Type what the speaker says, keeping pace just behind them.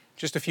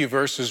Just a few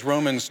verses.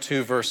 Romans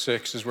 2, verse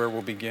 6 is where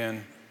we'll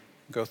begin.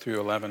 Go through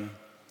 11.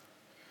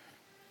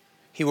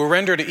 He will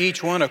render to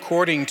each one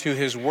according to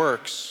his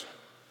works.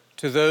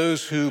 To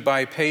those who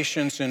by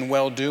patience and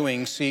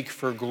well-doing seek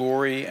for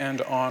glory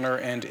and honor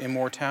and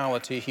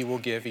immortality, he will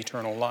give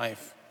eternal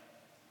life.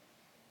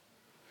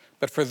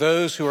 But for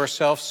those who are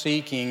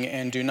self-seeking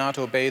and do not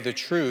obey the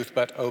truth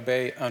but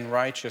obey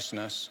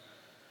unrighteousness,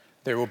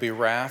 there will be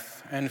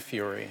wrath and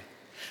fury.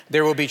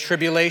 There will be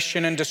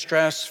tribulation and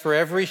distress for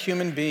every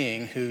human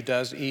being who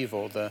does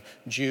evil, the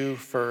Jew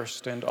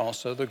first and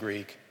also the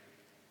Greek.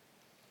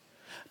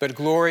 But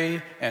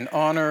glory and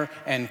honor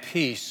and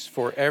peace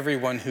for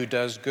everyone who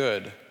does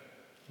good,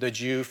 the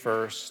Jew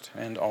first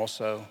and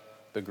also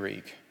the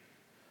Greek.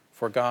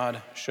 For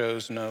God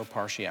shows no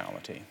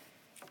partiality.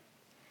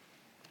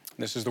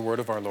 This is the word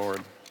of our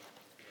Lord.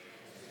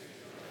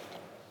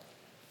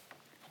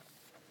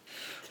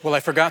 Well, I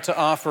forgot to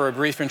offer a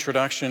brief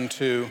introduction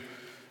to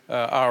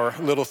our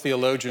little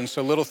theologians.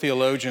 So little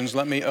theologians,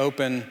 let me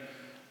open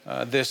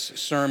this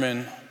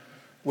sermon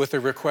with a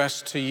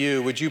request to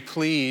you. Would you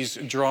please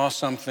draw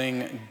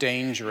something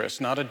dangerous,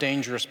 not a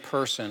dangerous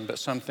person, but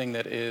something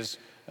that is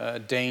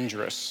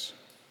dangerous.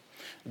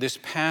 This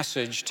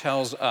passage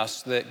tells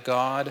us that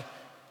God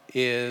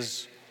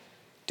is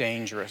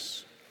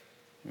dangerous.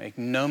 Make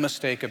no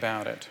mistake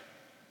about it.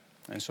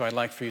 And so I'd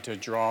like for you to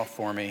draw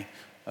for me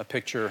a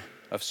picture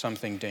of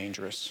something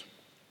dangerous.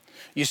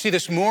 You see,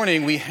 this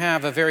morning we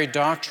have a very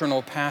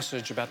doctrinal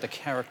passage about the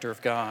character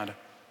of God.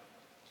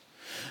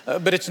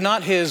 But it's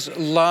not his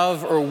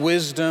love or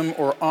wisdom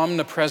or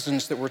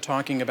omnipresence that we're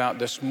talking about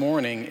this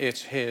morning.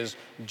 It's his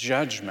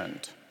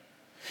judgment.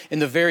 In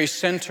the very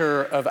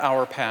center of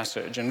our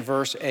passage, in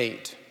verse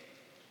 8,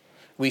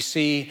 we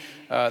see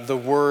the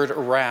word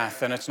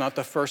wrath, and it's not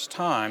the first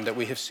time that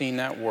we have seen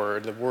that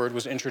word. The word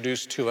was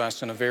introduced to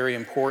us in a very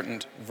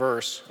important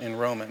verse in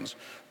Romans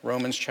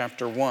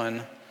chapter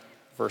 1,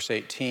 verse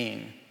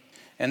 18.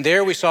 And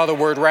there we saw the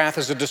word wrath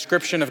as a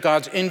description of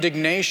God's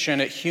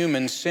indignation at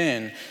human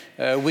sin.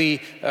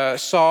 We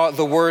saw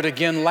the word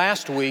again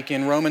last week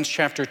in Romans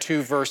chapter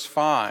 2, verse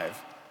 5.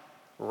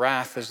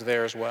 Wrath is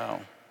there as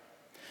well.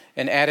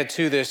 And added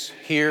to this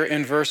here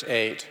in verse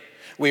 8,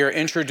 we are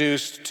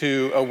introduced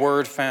to a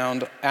word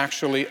found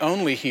actually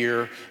only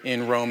here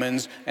in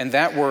Romans, and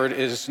that word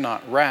is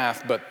not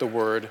wrath, but the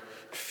word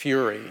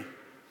fury.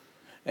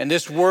 And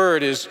this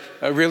word is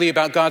really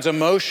about God's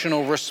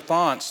emotional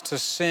response to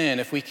sin.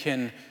 If we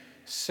can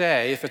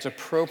say, if it's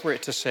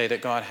appropriate to say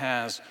that God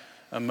has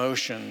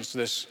emotions,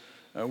 this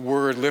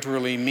word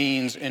literally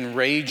means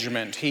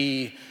enragement.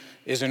 He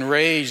is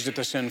enraged at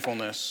the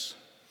sinfulness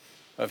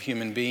of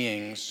human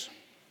beings.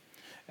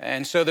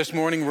 And so this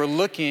morning we're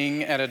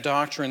looking at a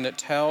doctrine that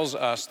tells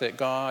us that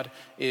God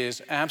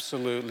is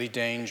absolutely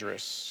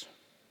dangerous.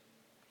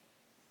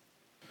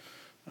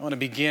 I want to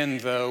begin,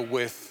 though,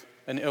 with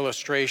an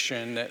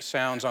illustration that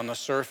sounds on the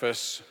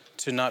surface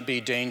to not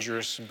be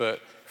dangerous but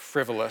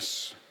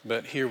frivolous,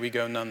 but here we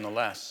go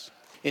nonetheless.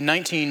 In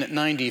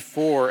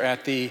 1994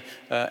 at the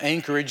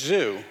Anchorage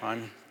Zoo,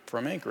 I'm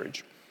from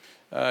Anchorage,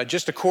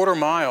 just a quarter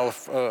mile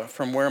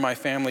from where my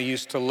family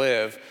used to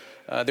live,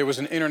 there was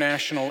an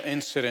international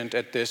incident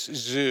at this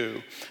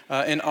zoo.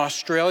 An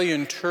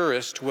Australian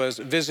tourist was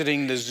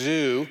visiting the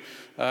zoo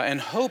and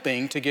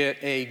hoping to get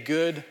a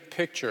good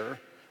picture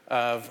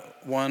of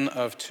one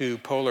of two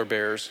polar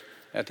bears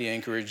at the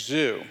Anchorage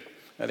Zoo.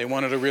 They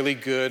wanted a really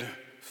good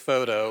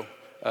photo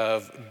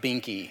of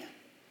Binky.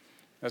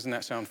 Doesn't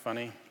that sound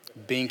funny?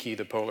 Binky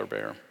the polar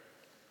bear.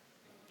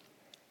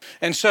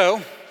 And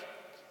so,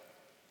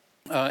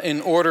 in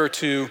order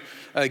to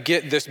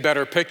get this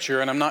better picture,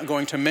 and I'm not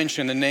going to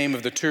mention the name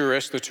of the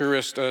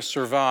tourist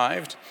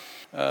survived,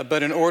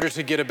 but in order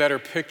to get a better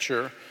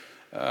picture,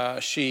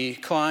 she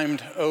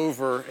climbed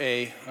over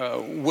a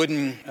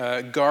wooden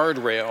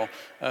guardrail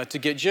to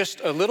get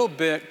just a little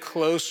bit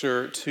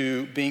closer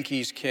to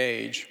Binky's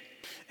cage.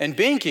 And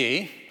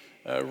Binky,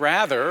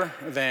 rather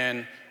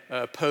than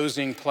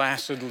posing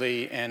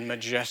placidly and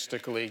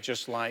majestically,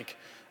 just like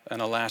an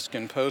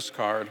Alaskan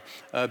postcard,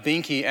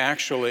 Binky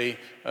actually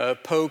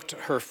poked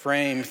her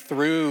frame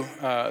through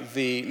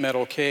the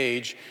metal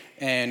cage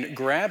and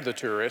grabbed the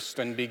tourist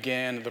and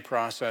began the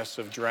process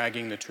of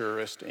dragging the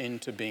tourist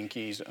into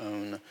Binky's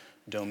own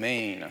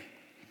domain.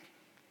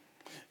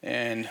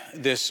 And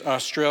this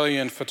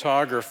Australian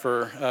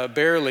photographer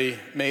barely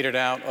made it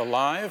out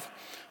alive.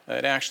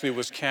 It actually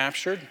was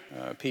captured.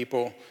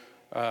 People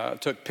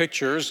took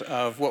pictures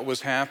of what was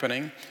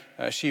happening.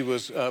 She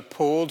was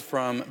pulled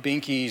from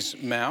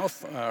Binky's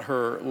mouth.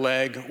 Her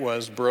leg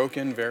was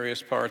broken.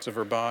 Various parts of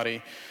her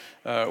body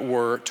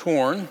were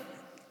torn.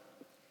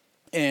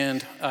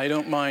 And I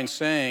don't mind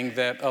saying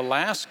that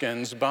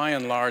Alaskans, by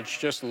and large,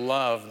 just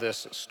love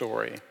this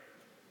story.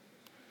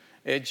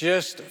 It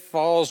just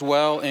falls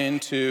well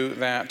into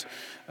that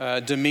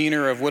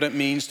demeanor of what it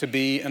means to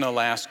be an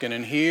Alaskan.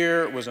 And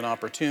here was an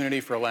opportunity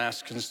for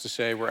Alaskans to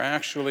say, we're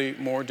actually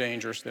more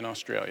dangerous than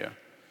Australia.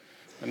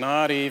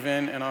 Not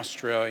even an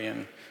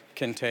Australian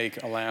can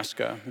take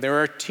Alaska.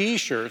 There are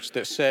T-shirts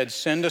that said,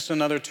 "Send us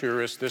another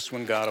tourist, this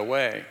one got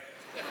away."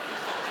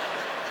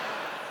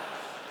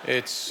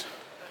 It's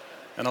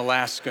an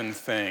Alaskan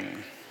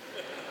thing.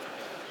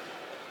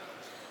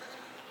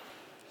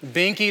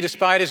 Binky,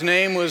 despite his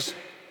name, was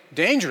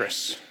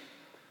dangerous.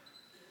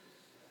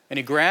 And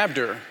he grabbed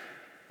her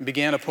and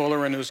began to pull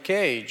her into his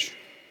cage.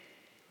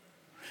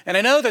 And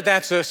I know that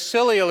that's a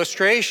silly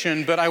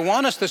illustration, but I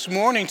want us this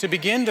morning to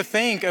begin to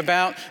think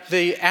about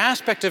the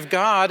aspect of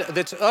God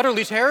that's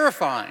utterly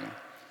terrifying.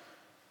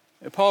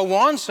 Paul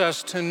wants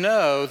us to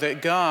know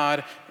that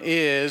God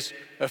is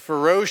a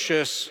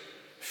ferocious,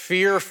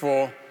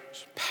 fearful,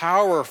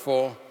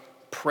 powerful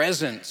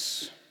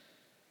presence.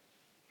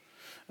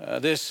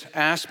 This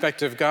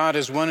aspect of God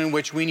is one in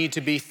which we need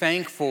to be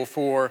thankful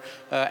for,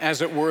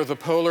 as it were, the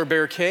polar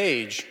bear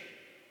cage.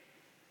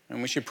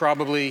 And we should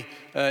probably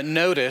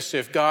notice,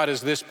 if God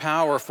is this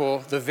powerful,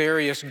 the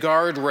various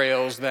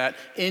guardrails that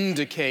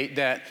indicate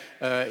that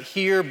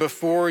here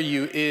before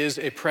you is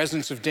a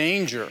presence of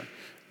danger.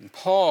 And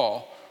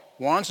Paul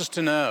wants us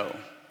to know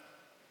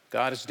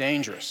God is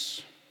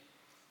dangerous.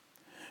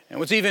 And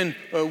what's even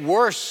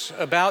worse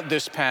about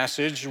this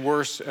passage,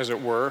 worse as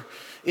it were,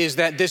 is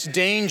that this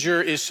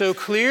danger is so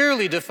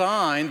clearly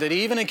defined that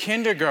even a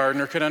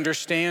kindergartner could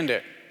understand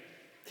it.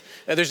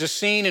 There's a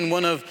scene in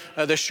one of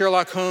the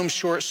Sherlock Holmes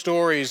short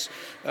stories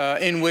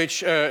in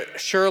which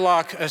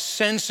Sherlock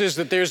senses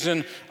that there's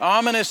an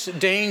ominous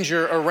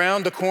danger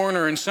around the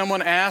corner, and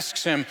someone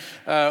asks him,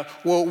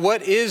 well,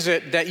 what is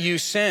it that you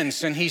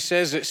sense? And he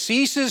says, it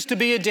ceases to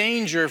be a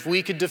danger if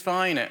we could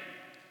define it.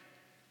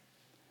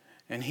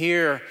 And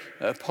here,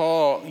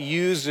 Paul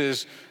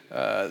uses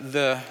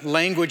the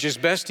language as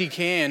best he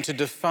can to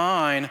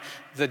define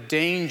the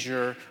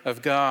danger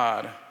of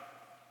God.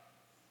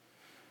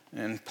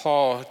 And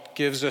Paul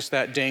gives us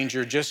that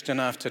danger just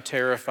enough to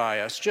terrify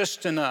us,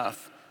 just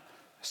enough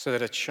so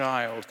that a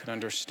child could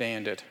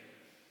understand it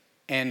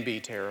and be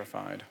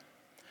terrified.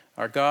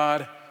 Our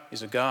God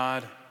is a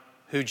God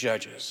who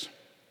judges.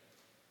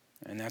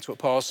 And that's what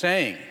Paul's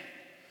saying.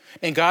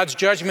 And God's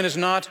judgment is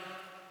not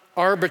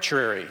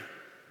arbitrary.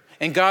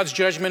 And God's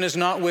judgment is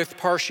not with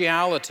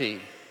partiality.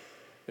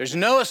 There's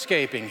no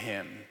escaping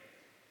him.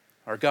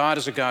 Our God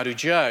is a God who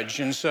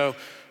judges.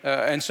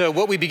 And so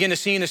what we begin to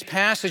see in this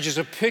passage is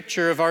a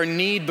picture of our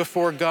need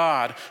before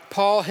God.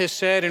 Paul has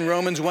said in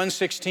Romans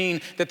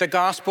 1:16 that the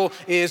gospel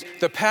is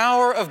the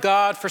power of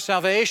God for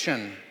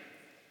salvation.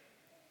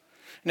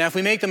 Now, if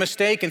we make the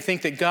mistake and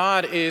think that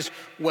God is,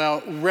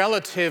 well,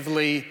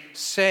 relatively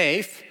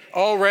safe,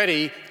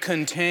 already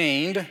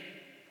contained,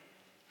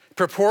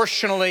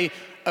 proportionally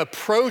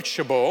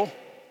approachable,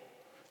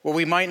 well,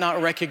 we might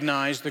not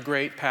recognize the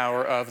great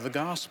power of the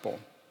gospel.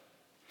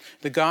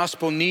 The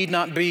gospel need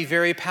not be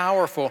very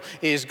powerful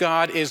if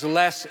God is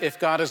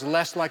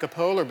less like a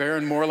polar bear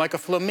and more like a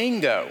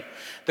flamingo.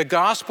 The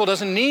gospel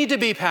doesn't need to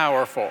be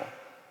powerful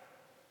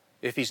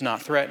if he's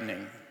not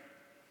threatening.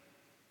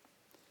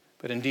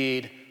 But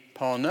indeed,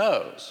 Paul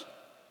knows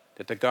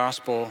that the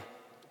gospel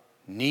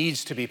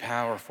needs to be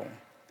powerful.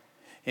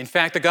 In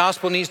fact, the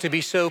gospel needs to be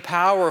so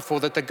powerful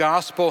that the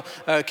gospel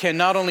can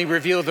not only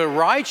reveal the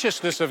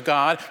righteousness of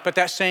God, but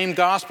that same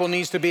gospel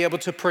needs to be able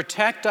to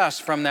protect us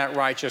from that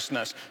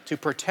righteousness, to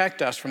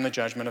protect us from the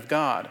judgment of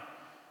God.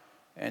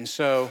 And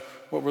so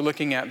what we're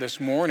looking at this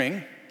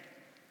morning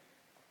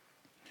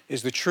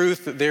is the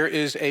truth that there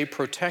is a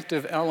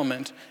protective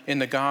element in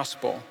the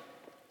gospel,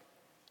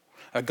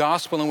 a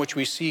gospel in which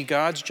we see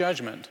God's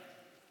judgment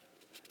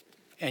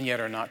and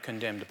yet are not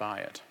condemned by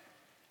it.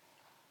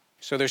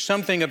 So there's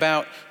something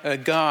about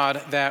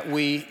God that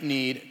we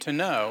need to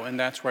know, and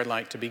that's where I'd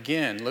like to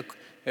begin. Look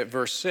at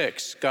verse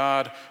 6.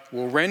 God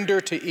will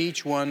render to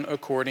each one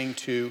according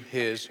to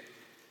his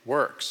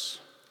works.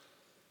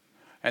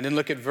 And then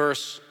look at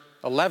verse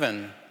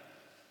 11.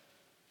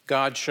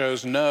 God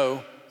shows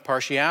no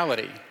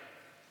partiality.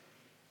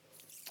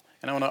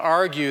 And I want to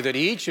argue that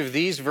each of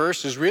these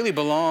verses really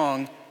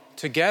belong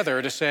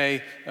together to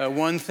say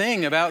one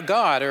thing about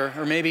God,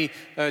 or maybe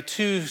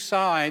two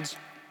sides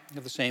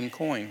of the same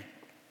coin.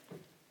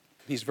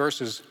 These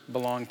verses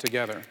belong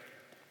together.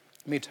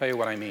 Let me tell you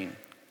what I mean.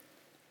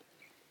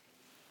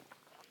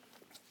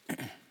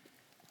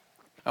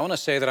 I want to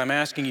say that I'm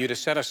asking you to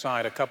set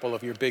aside a couple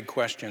of your big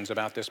questions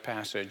about this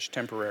passage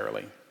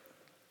temporarily.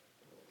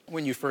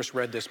 When you first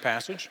read this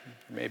passage,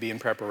 maybe in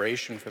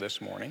preparation for this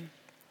morning,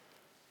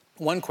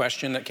 one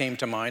question that came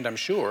to mind, I'm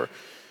sure,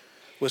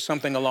 was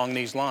something along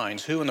these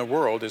lines. Who in the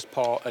world is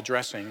Paul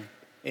addressing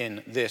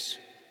in this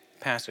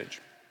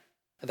passage?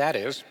 That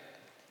is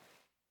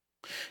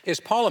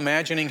Paul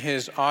imagining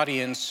his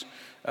audience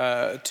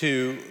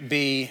to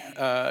be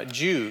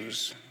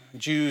Jews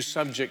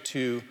subject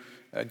to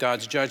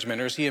God's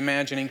judgment? Or is he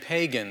imagining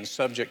pagans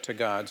subject to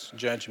God's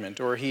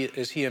judgment? Or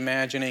is he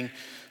imagining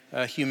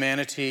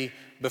humanity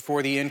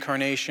before the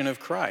incarnation of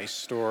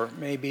Christ? Or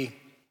maybe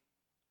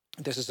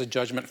this is a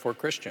judgment for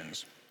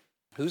Christians.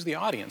 Who's the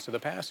audience of the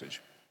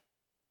passage?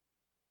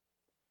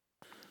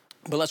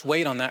 But let's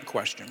wait on that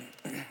question.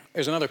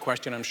 There's another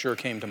question I'm sure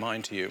came to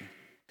mind to you.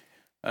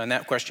 And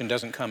that question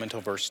doesn't come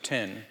until verse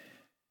 10,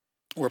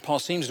 where Paul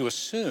seems to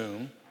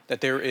assume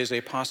that there is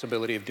a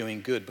possibility of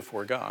doing good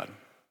before God,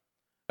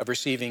 of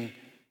receiving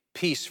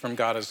peace from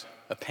God as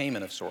a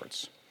payment of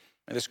sorts.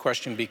 And this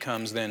question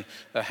becomes then,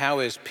 how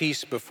is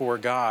peace before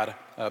God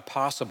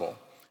possible?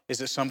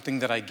 Is it something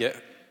that I get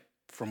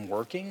from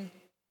working,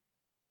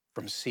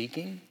 from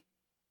seeking?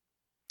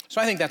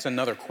 So I think that's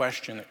another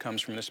question that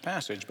comes from this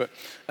passage. But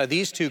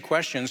these two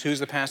questions, who's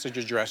the passage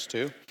addressed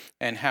to,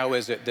 and how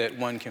is it that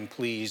one can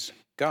please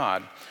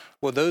God?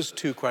 Well, those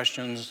two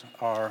questions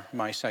are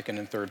my second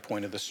and third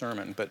point of the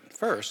sermon. But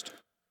first,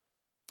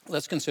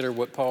 let's consider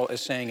what Paul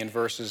is saying in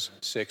verses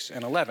 6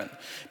 and 11,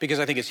 because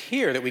I think it's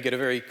here that we get a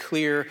very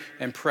clear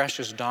and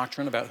precious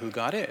doctrine about who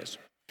God is.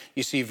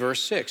 You see,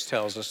 verse 6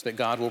 tells us that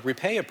God will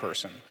repay a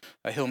person.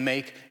 He'll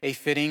make a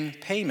fitting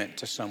payment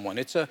to someone.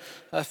 It's a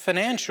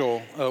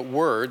financial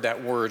word,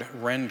 that word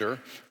render.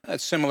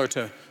 It's similar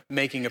to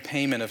making a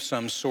payment of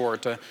some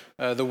sort.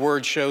 The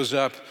word shows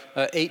up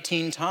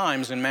 18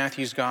 times in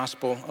Matthew's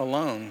gospel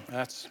alone.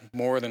 That's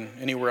more than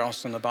anywhere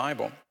else in the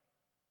Bible.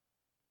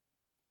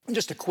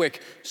 Just a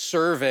quick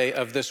survey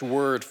of this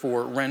word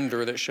for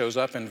render that shows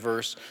up in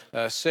verse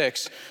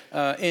 6.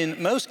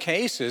 In most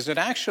cases, it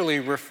actually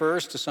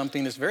refers to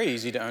something that's very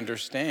easy to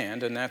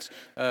understand, and that's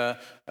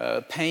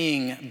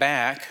paying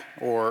back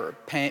or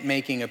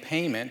making a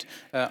payment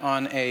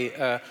on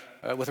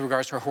with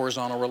regards to a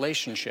horizontal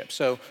relationship.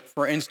 So,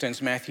 for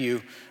instance,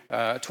 Matthew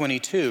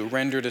 22,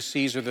 render to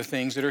Caesar the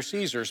things that are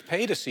Caesar's.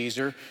 Pay to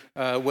Caesar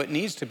what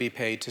needs to be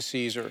paid to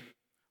Caesar.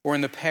 Or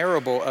in the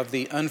parable of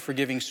the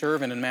unforgiving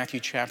servant in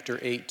Matthew chapter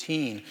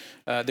 18,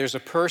 there's a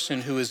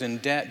person who is in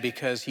debt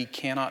because he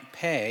cannot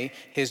pay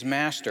his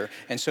master.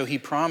 And so he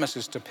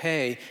promises to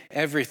pay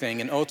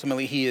everything. And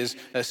ultimately he is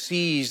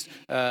seized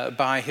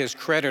by his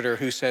creditor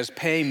who says,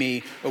 pay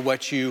me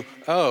what you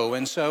owe.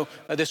 And so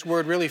this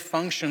word really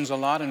functions a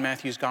lot in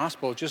Matthew's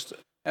gospel just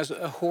as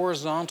a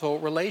horizontal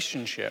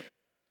relationship.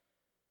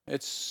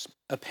 It's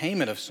a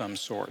payment of some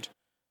sort.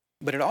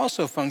 But it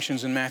also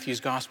functions in Matthew's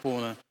gospel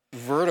in a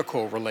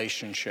vertical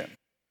relationship.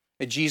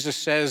 Jesus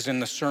says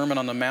in the Sermon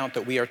on the Mount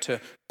that we are to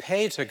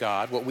pay to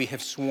God what we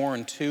have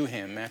sworn to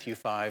him, Matthew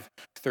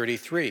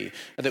 5:33,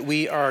 that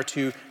we are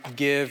to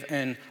give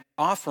an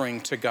offering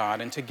to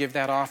God and to give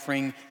that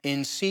offering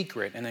in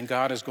secret. And then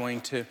God is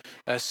going to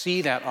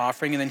see that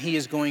offering, and then he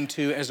is going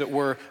to, as it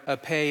were,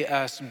 pay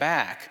us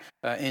back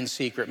in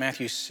secret,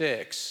 Matthew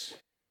 6.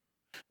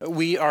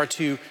 We are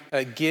to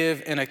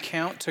give an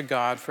account to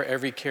God for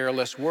every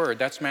careless word.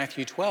 That's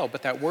Matthew 12.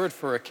 But that word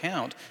for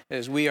account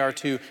is we are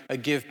to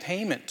give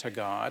payment to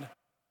God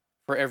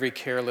for every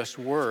careless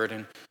word.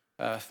 And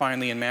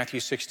finally, in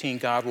Matthew 16,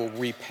 God will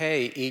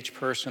repay each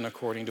person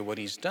according to what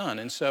he's done.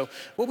 And so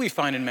what we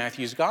find in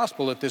Matthew's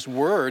gospel, that this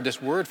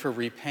word for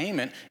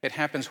repayment, it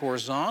happens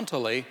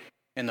horizontally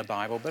in the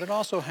Bible, but it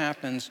also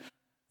happens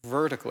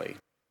vertically.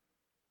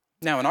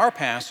 Now, in our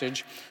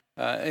passage,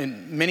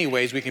 in many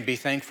ways, we can be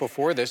thankful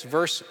for this.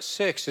 Verse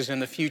 6 is in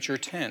the future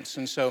tense.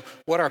 And so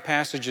what our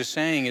passage is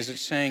saying is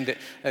it's saying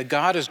that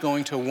God is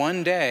going to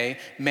one day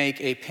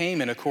make a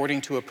payment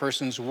according to a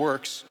person's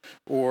works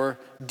or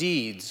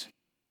deeds.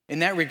 In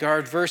that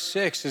regard, verse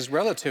 6 is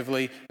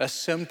relatively a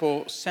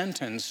simple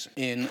sentence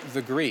in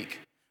the Greek.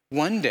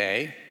 One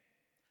day,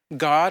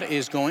 God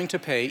is going to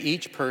pay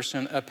each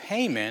person a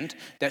payment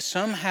that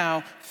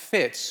somehow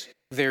fits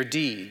their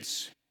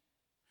deeds.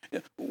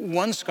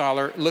 One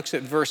scholar looks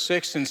at verse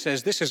 6 and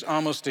says this is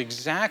almost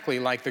exactly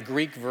like the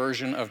Greek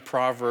version of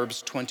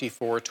Proverbs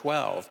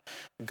 24:12.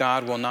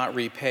 God will not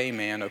repay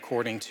man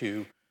according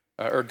to,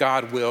 or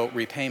God will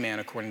repay man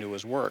according to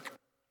his work.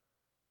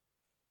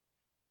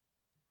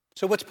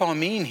 So what's Paul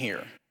mean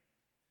here?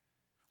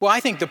 Well, I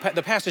think the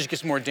passage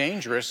gets more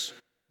dangerous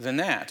than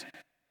that.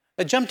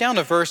 Jump down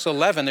to verse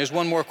 11. There's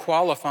one more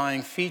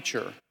qualifying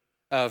feature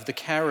of the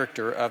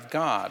character of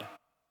God.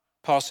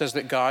 Paul says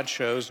that God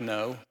shows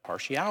no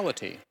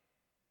partiality.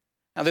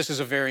 Now, this is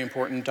a very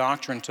important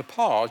doctrine to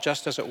Paul,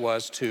 just as it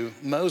was to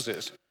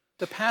Moses.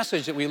 The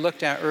passage that we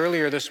looked at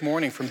earlier this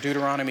morning from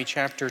Deuteronomy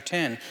chapter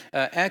 10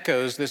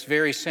 echoes this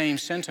very same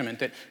sentiment,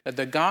 that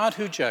the God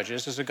who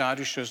judges is a God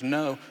who shows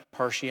no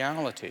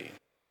partiality.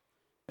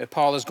 That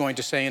Paul is going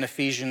to say in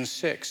Ephesians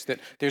 6 that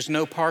there's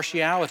no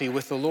partiality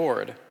with the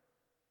Lord.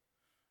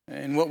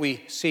 And what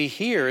we see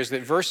here is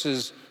that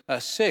verses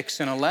 6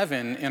 and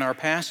 11 in our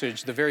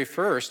passage, the very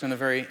first and the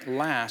very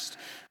last,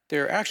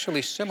 they're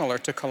actually similar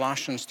to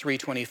Colossians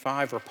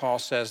 3:25, where Paul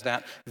says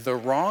that the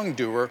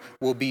wrongdoer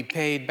will be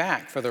paid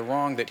back for the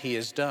wrong that he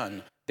has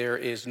done. There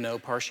is no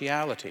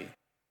partiality.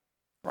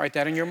 Write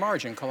that in your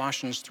margin,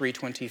 Colossians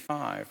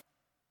 3:25.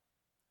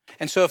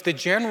 And so if the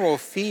general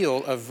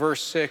feel of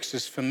verse 6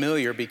 is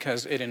familiar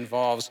because it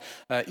involves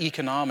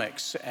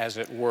economics, as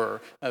it were,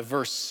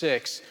 verse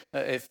 6,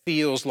 it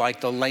feels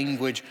like the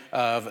language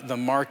of the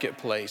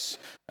marketplace.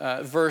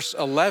 Verse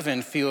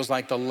 11 feels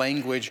like the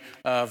language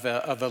of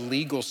a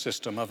legal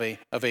system, of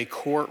a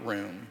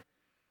courtroom.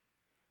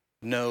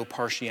 No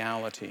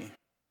partiality.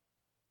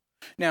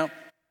 Now,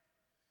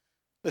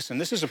 listen,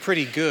 this is a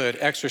pretty good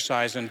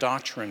exercise in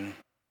doctrine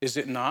is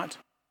it not?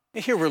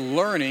 Here we're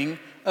learning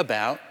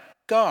about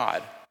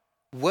God.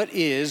 What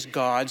is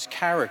God's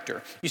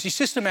character? You see,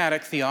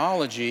 systematic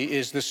theology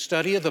is the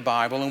study of the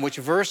Bible in which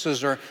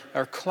verses are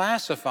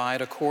classified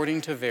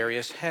according to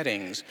various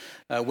headings.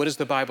 What does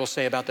the Bible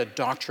say about the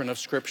doctrine of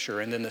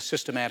Scripture? And then the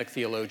systematic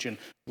theologian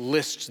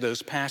lists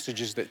those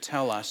passages that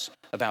tell us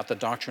about the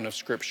doctrine of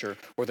Scripture,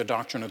 or the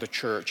doctrine of the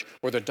church,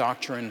 or the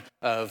doctrine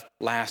of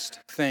last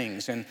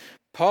things. And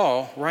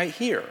Paul, right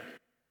here,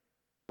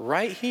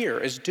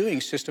 is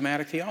doing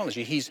systematic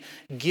theology. He's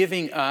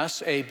giving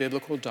us a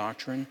biblical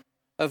doctrine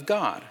of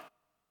God.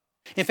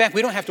 In fact,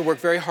 we don't have to work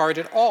very hard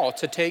at all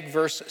to take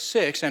verse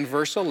 6 and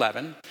verse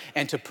 11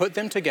 and to put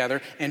them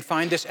together and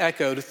find this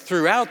echoed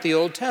throughout the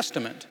Old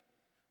Testament.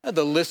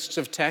 The lists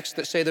of texts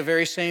that say the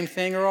very same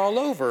thing are all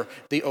over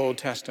the Old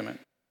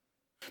Testament.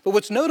 But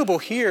what's notable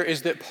here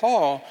is that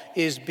Paul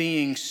is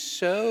being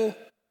so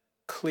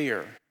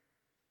clear.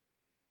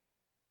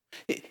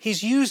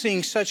 He's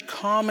using such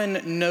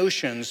common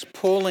notions,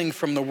 pulling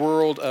from the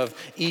world of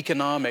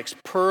economics,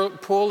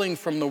 pulling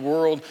from the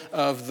world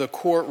of the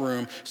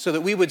courtroom, so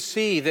that we would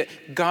see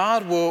that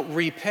God will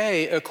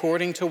repay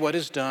according to what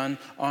is done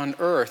on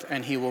earth,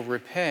 and he will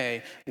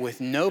repay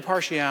with no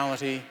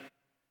partiality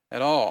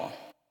at all.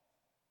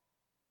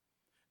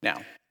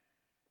 Now,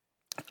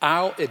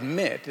 I'll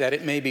admit that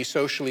it may be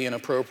socially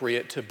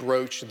inappropriate to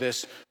broach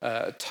this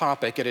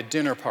topic at a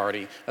dinner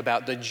party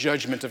about the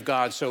judgment of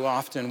God. So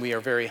often we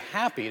are very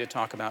happy to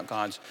talk about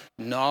God's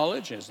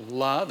knowledge, his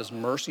love, his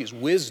mercy, his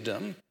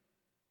wisdom.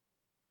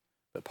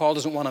 But Paul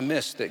doesn't want to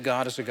miss that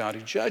God is a God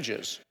who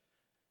judges.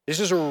 This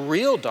is a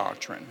real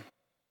doctrine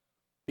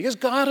because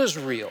God is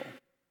real.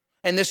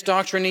 And this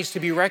doctrine needs to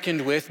be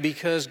reckoned with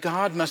because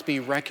God must be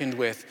reckoned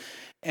with.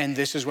 And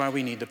this is why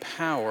we need the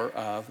power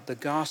of the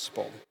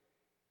gospel.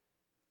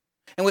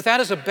 And with that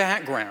as a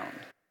background,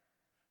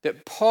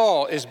 that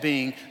Paul is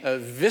being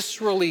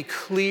viscerally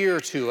clear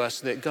to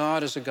us that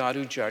God is a God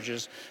who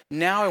judges,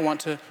 now I want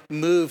to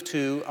move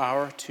to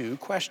our two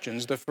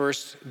questions. The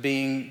first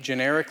being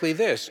generically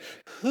this: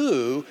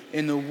 who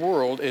in the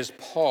world is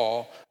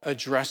Paul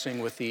addressing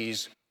with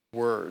these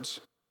words?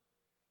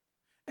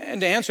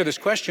 And to answer this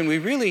question, we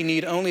really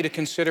need only to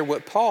consider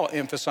what Paul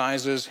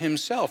emphasizes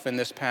himself in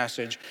this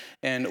passage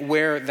and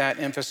where that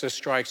emphasis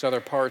strikes other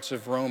parts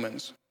of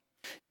Romans.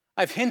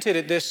 I've hinted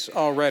at this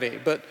already,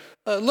 but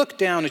look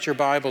down at your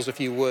Bibles if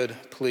you would,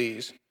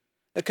 please.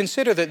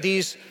 Consider that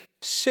these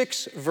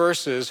 6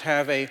 verses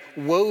have a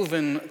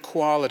woven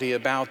quality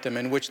about them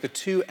in which the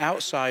 2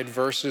 outside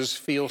verses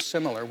feel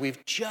similar.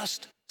 We've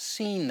just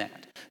seen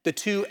that. The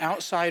 2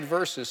 outside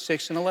verses,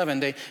 6 and 11,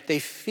 they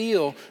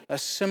feel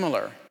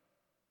similar.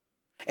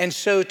 And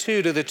so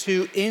too do the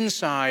 2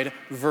 inside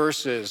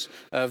verses,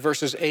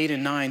 verses 8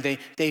 and 9.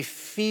 They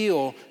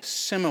feel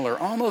similar,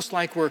 almost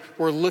like we're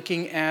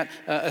looking at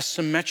a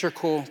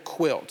symmetrical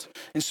quilt.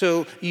 And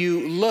so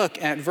you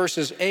look at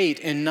verses 8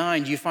 and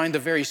 9, you find the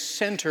very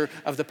center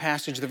of the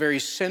passage, the very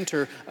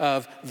center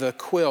of the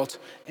quilt.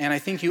 And I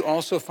think you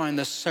also find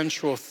the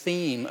central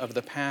theme of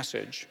the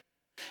passage.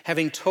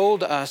 Having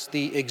told us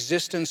the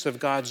existence of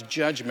God's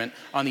judgment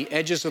on the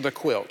edges of the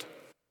quilt,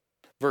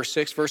 verse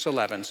 6, verse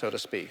 11, so to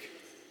speak.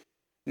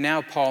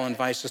 Now Paul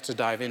invites us to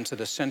dive into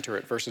the center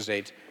at verses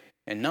 8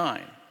 and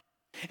 9.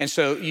 And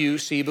so you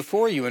see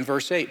before you in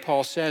verse 8,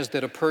 Paul says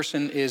that a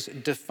person is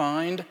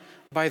defined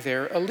by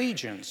their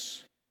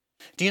allegiance.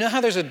 Do you know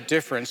how there's a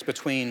difference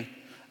between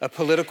a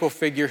political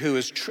figure who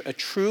is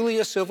truly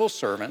a civil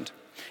servant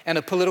and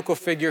a political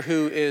figure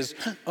who is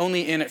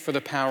only in it for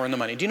the power and the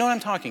money? Do you know what I'm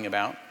talking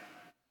about?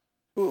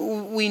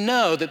 We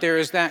know that there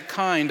is that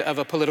kind of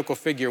a political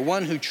figure,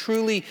 one who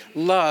truly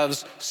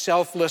loves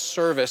selfless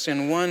service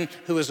and one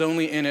who is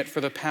only in it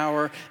for the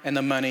power and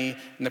the money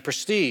and the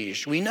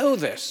prestige. We know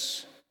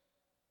this.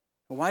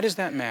 Why does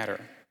that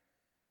matter?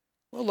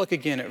 Well, look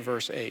again at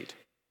verse 8.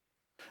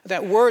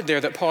 That word there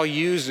that Paul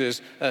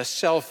uses,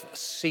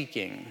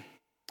 self-seeking,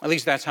 at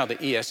least that's how the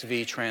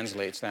ESV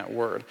translates that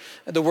word.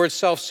 The word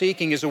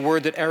self-seeking is a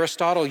word that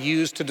Aristotle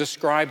used to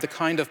describe the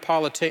kind of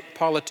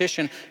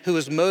politician who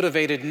is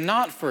motivated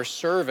not for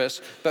service,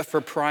 but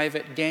for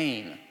private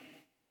gain.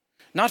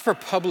 Not for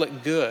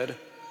public good,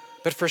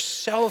 but for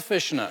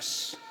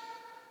selfishness.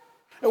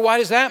 Why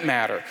does that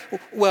matter?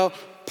 Well,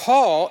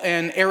 Paul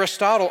and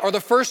Aristotle are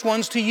the first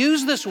ones to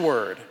use this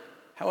word.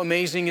 How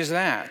amazing is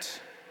that?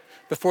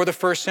 Before the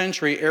first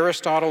century,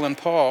 Aristotle and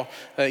Paul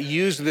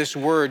used this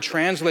word,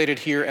 translated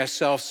here as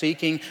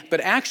self-seeking,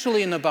 but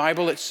actually in the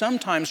Bible it's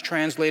sometimes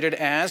translated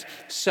as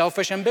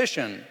selfish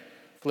ambition.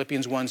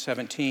 Philippians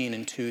 1:17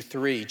 and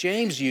 2:3.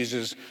 James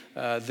uses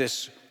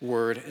this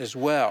word as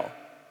well.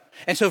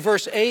 And so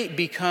verse 8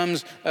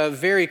 becomes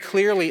very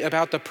clearly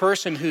about the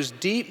person whose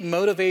deep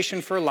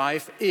motivation for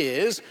life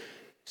is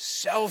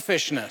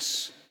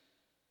selfishness.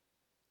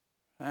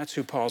 That's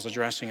who Paul's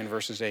addressing in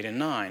verses 8 and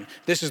 9.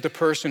 This is the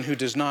person who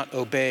does not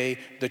obey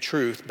the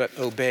truth, but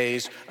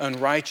obeys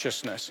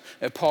unrighteousness.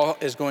 Paul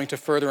is going to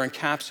further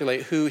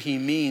encapsulate who he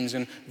means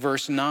in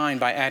verse 9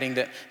 by adding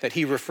that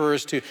he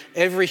refers to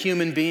every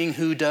human being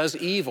who does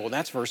evil.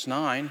 That's verse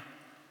 9.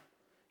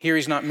 Here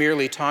he's not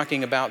merely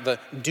talking about the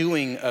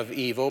doing of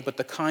evil, but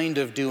the kind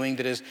of doing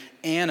that is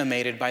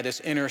animated by this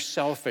inner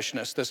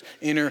selfishness, this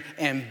inner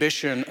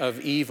ambition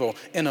of evil,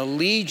 an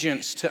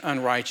allegiance to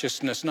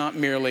unrighteousness, not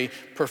merely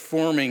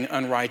performing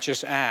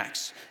unrighteous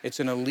acts.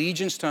 It's an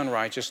allegiance to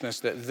unrighteousness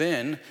that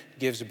then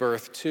gives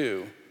birth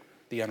to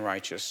the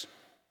unrighteous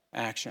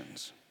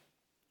actions.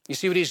 You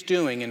see what he's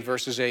doing in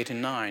verses 8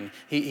 and 9?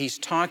 He's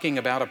talking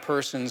about a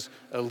person's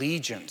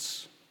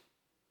allegiance.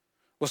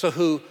 Well, so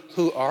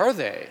who are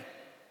they?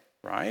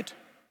 Right?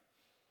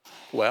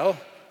 Well,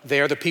 they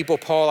are the people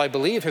Paul, I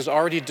believe, has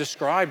already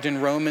described in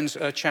Romans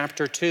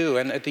chapter 2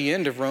 and at the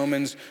end of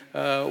Romans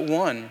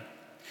 1.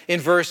 In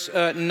verse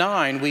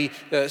 9, we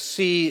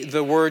see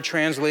the word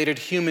translated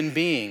human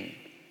being.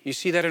 You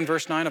see that in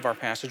verse 9 of our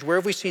passage. Where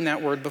have we seen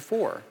that word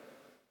before?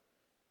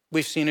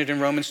 We've seen it in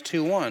Romans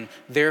 2:1.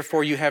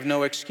 Therefore you have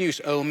no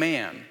excuse, O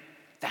man.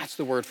 That's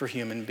the word for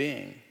human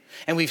being.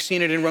 And we've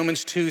seen it in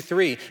Romans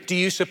 2:3. Do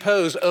you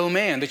suppose, O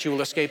man, that you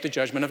will escape the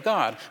judgment of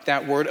God?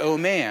 That word, O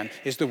man,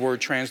 is the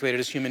word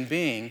translated as human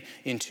being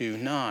in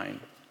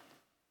 2:9.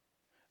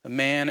 The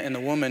man and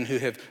the woman who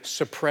have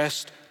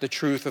suppressed the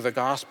truth of the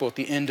gospel at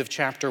the end of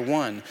chapter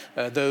 1,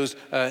 those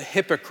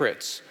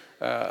hypocrites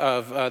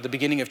of the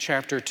beginning of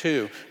chapter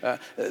 2.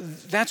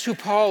 That's who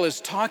Paul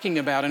is talking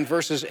about in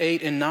verses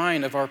 8 and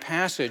 9 of our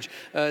passage.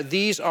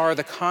 These are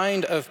the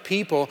kind of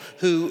people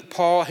who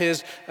Paul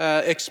has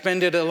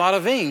expended a lot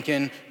of ink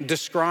in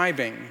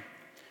describing.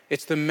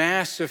 It's the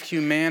mass of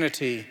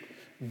humanity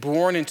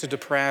born into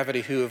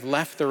depravity who have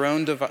left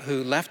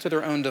to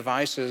their own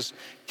devices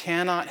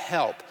cannot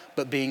help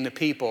but being the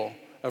people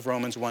of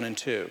Romans 1 and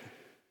 2.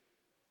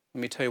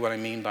 Let me tell you what I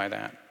mean by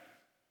that.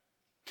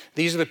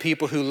 These are the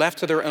people who, left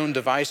to their own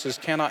devices,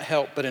 cannot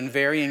help but in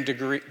varying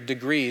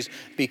degrees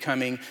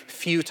becoming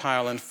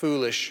futile and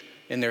foolish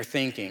in their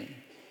thinking.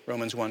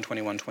 Romans 1,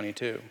 21,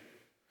 22.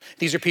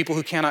 These are people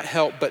who cannot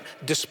help but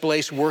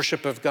displace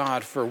worship of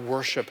God for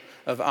worship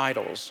of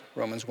idols.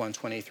 Romans 1,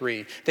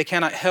 23. They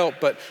cannot help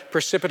but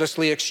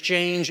precipitously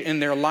exchange in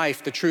their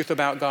life the truth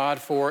about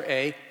God for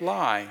a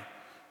lie.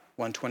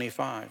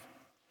 125.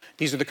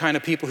 These are the kind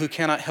of people who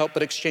cannot help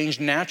but exchange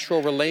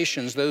natural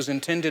relations, those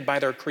intended by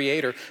their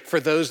Creator, for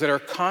those that are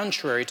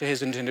contrary to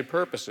his intended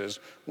purposes,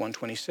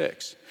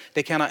 126.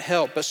 They cannot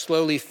help but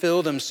slowly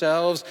fill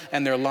themselves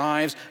and their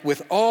lives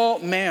with all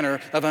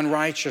manner of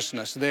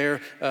unrighteousness.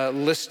 They're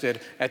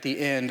listed at the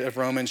end of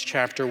Romans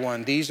chapter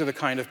 1. These are the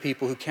kind of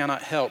people who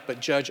cannot help but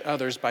judge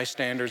others by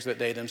standards that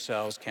they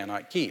themselves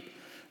cannot keep,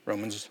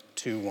 Romans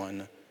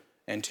 2:1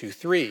 and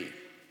 2:3.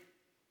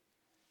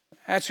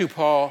 That's who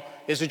Paul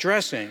is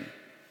addressing.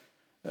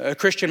 A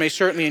Christian may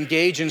certainly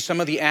engage in some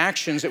of the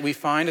actions that we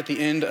find at the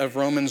end of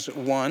Romans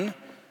 1,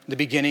 the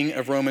beginning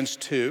of Romans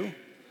 2.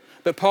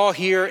 But Paul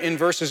here in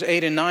verses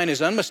 8 and 9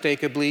 is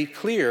unmistakably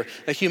clear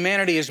that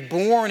humanity is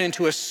born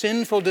into a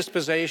sinful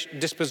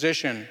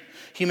disposition.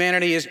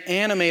 Humanity is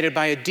animated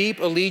by a deep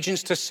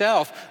allegiance to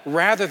self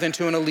rather than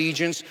to an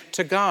allegiance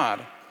to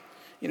God.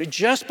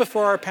 Just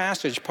before our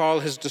passage, Paul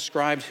has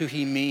described who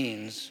he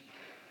means.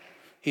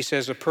 He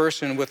says, a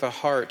person with a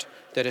heart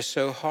that is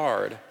so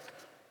hard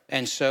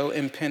and so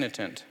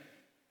impenitent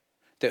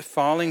that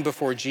falling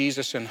before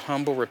Jesus in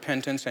humble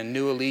repentance and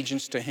new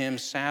allegiance to him,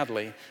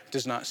 sadly,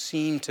 does not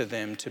seem to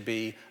them to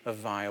be a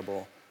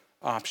viable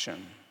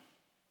option.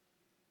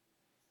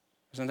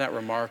 Isn't that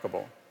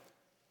remarkable?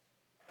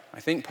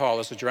 I think Paul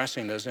is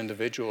addressing those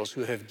individuals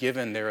who have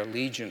given their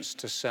allegiance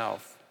to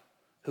self,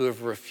 who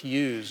have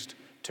refused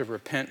to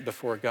repent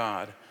before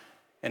God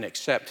and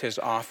accept his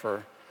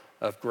offer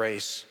of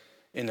grace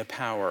in the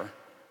power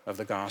of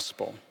the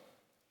gospel.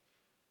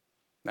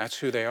 That's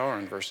who they are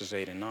in verses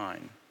 8 and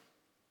 9.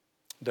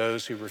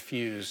 Those who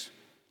refuse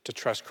to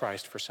trust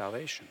Christ for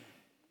salvation.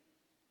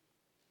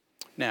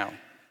 Now,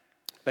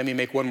 let me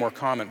make one more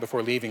comment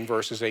before leaving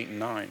verses 8 and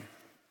 9.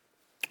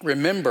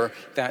 Remember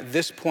that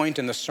this point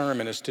in the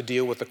sermon is to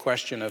deal with the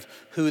question of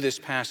who this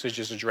passage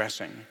is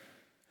addressing.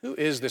 Who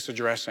is this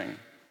addressing?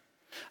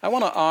 I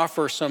want to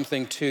offer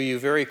something to you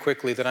very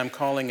quickly that I'm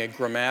calling a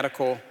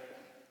grammatical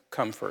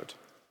comfort.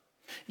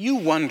 You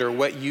wonder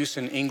what use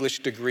an English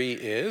degree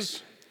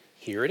is?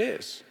 Here it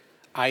is.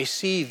 I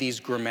see these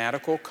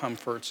grammatical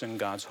comforts in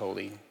God's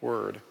holy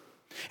word.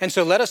 And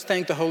so let us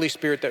thank the Holy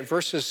Spirit that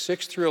verses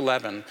 6 through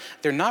 11,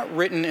 they're not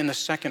written in the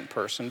second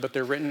person, but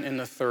they're written in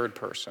the third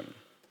person.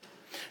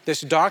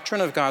 This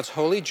doctrine of God's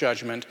holy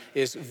judgment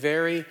is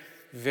very,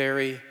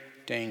 very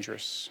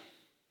dangerous.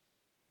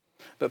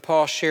 But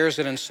Paul shares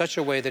it in such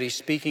a way that he's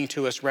speaking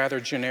to us rather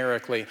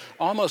generically,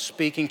 almost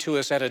speaking to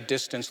us at a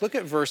distance. Look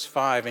at verse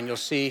 5 and you'll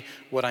see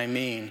what I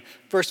mean.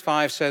 Verse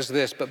 5 says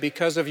this, but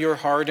because of your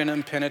hard and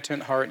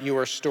impenitent heart, you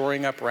are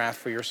storing up wrath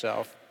for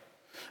yourself.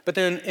 But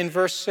then in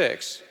verse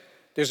 6,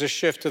 there's a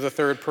shift to the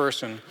third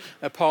person.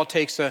 Paul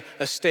takes a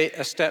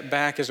step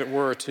back, as it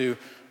were, to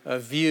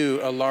view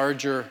a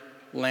larger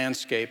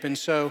landscape. And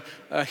so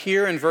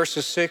here in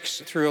verses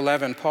 6 through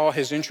 11, Paul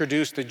has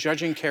introduced the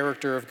judging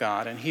character of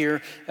God. And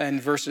here in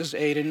verses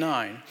 8 and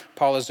 9,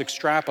 Paul is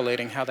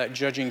extrapolating how that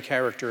judging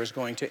character is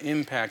going to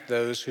impact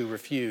those who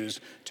refuse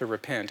to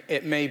repent.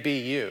 It may be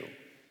you.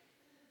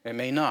 It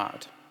may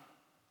not.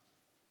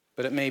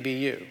 But it may be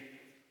you.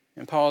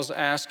 And Paul's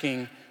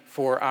asking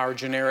for our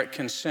generic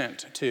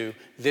consent to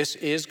this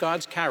is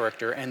God's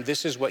character and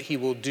this is what he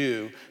will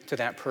do to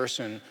that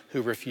person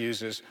who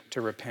refuses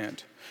to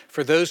repent.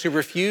 For those who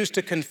refuse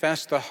to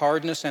confess the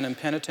hardness and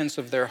impenitence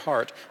of their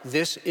heart,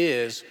 this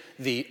is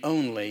the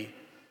only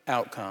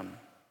outcome.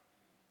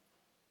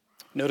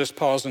 Notice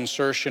Paul's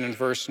insertion in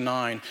verse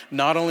 9.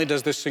 Not only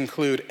does this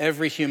include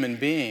every human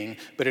being,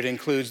 but it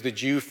includes the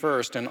Jew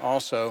first and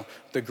also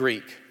the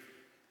Greek.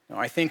 Now,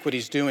 I think what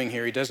he's doing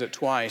here, he does it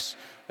twice.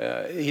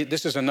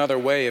 This is another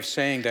way of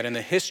saying that in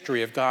the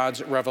history of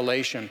God's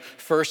revelation,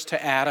 first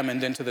to Adam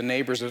and then to the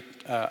neighbors of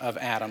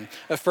Adam,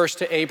 first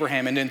to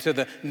Abraham and then to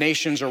the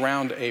nations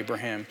around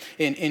Abraham.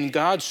 In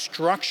God's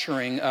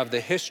structuring of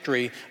the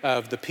history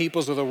of the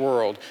peoples of the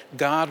world,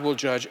 God will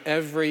judge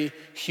every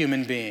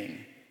human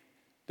being,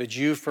 the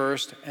Jew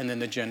first and then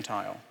the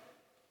Gentile.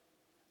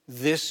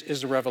 This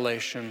is a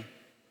revelation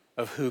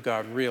of who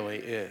God really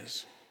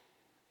is.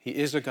 He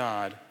is a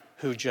God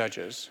who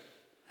judges.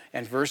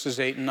 And verses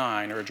 8 and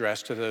 9 are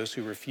addressed to those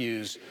who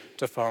refuse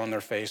to fall on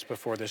their face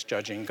before this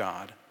judging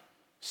God,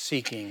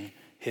 seeking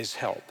his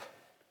help.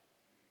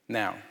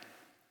 Now,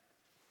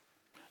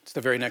 it's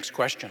the very next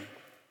question.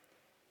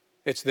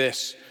 It's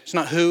this. It's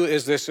not who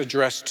is this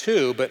addressed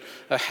to, but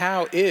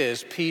how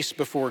is peace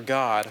before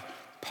God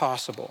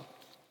possible?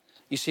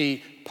 You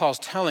see, Paul's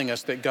telling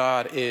us that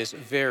God is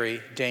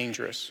very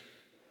dangerous.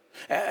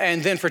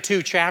 And then for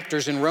 2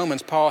 chapters in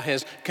Romans, Paul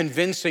has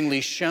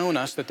convincingly shown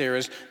us that there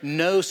is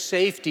no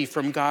safety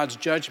from God's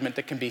judgment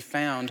that can be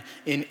found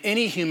in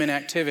any human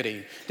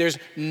activity. There's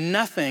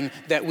nothing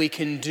that we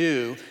can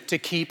do to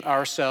keep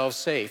ourselves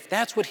safe.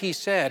 That's what he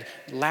said,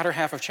 latter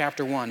half of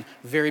chapter 1,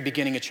 very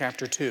beginning of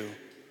chapter 2.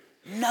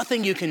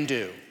 Nothing you can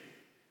do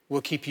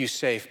will keep you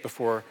safe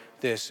before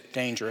this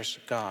dangerous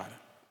God.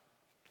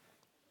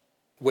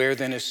 Where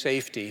then is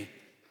safety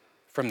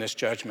from this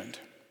judgment?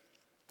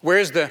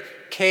 Where's the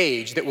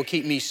cage that will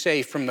keep me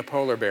safe from the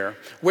polar bear?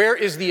 Where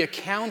is the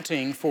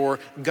accounting for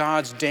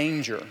God's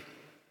danger?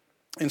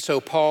 And so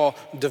Paul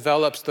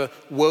develops the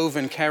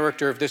woven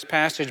character of this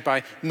passage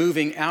by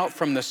moving out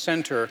from the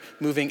center,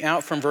 moving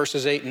out from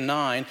verses 8 and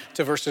 9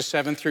 to verses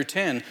 7 through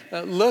 10.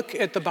 Look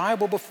at the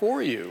Bible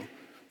before you.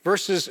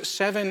 Verses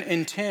 7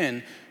 and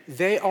 10,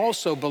 they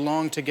also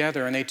belong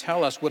together, and they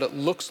tell us what it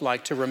looks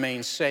like to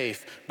remain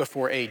safe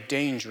before a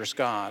dangerous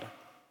God.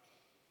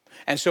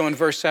 And so in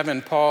verse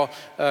 7, Paul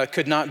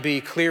could not be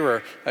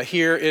clearer.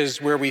 Here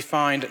is where we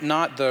find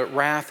not the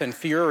wrath and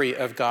fury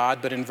of God,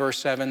 but in verse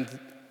 7,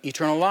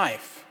 eternal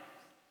life.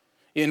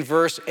 In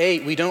verse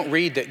 8, we don't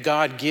read that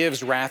God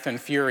gives wrath and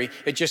fury.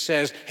 It just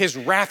says his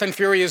wrath and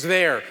fury is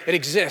there. It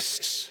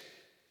exists.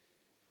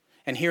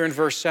 And here in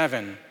verse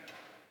 7,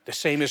 the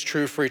same is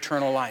true for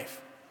eternal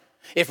life.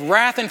 If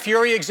wrath and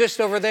fury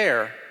exist over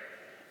there,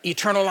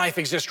 eternal life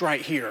exists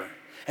right here.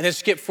 And then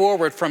skip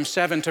forward from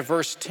 7 to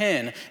verse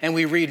 10, and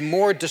we read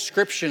more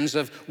descriptions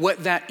of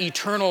what that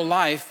eternal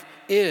life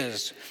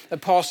is.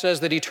 Paul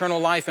says that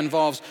eternal life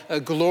involves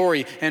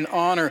glory and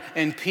honor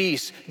and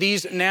peace.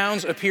 These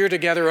nouns appear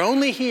together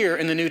only here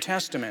in the New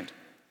Testament.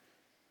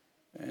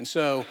 And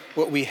so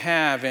what we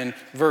have in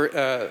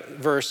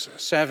verse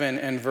 7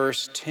 and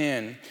verse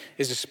 10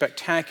 is a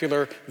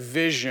spectacular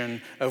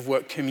vision of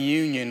what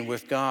communion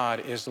with God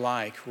is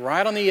like,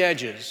 right on the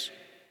edges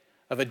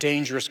of a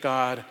dangerous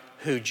God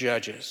who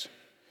judges.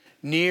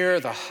 Near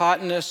the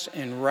hotness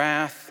and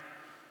wrath,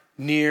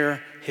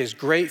 near his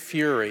great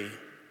fury,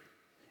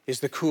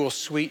 is the cool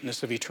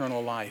sweetness of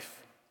eternal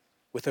life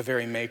with the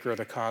very maker of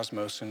the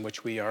cosmos, in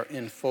which we are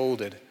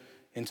enfolded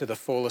into the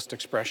fullest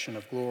expression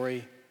of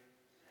glory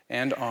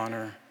and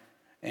honor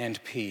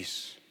and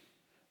peace.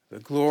 The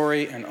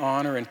glory and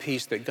honor and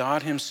peace that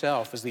God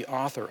himself is the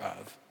author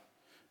of.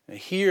 And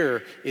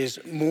here is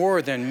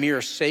more than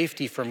mere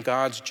safety from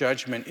God's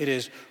judgment. It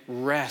is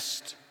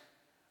rest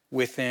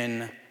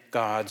within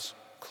God's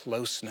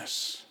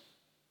closeness.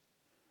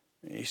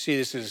 You see,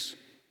 this is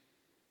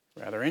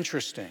rather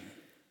interesting.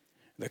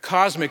 The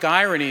cosmic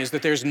irony is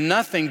that there's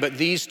nothing but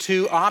these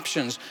 2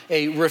 options: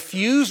 a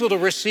refusal to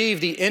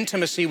receive the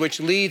intimacy which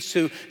leads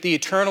to the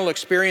eternal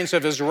experience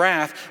of his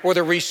wrath, or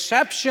the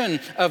reception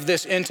of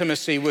this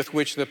intimacy with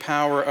which the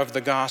power of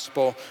the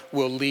gospel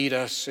will lead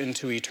us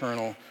into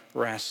eternal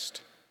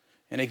rest.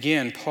 And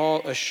again,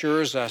 Paul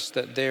assures us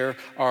that there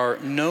are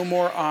no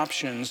more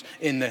options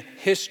in the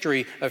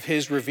history of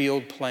his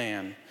revealed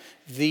plan.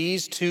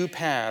 These 2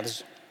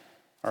 paths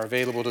are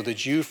available to the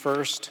Jew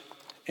first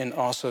and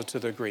also to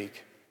the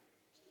Greek.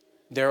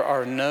 There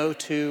are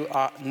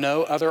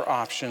no other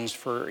options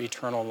for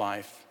eternal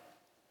life.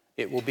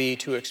 It will be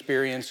to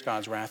experience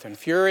God's wrath and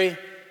fury,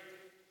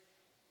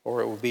 or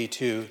it will be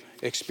to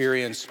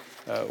experience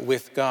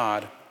with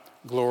God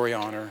glory,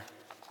 honor,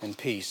 and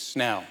peace.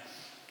 Now,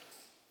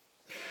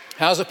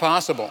 How's it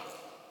possible?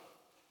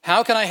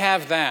 How can I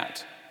have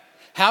that?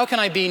 How can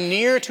I be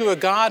near to a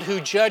God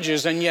who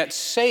judges and yet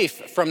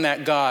safe from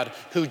that God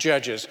who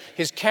judges?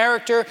 His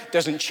character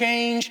doesn't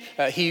change.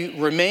 He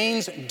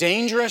remains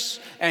dangerous,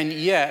 and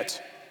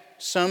yet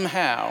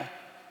somehow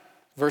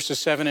verses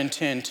 7 and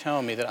 10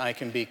 tell me that I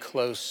can be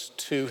close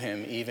to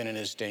him even in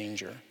his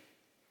danger.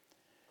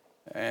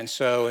 And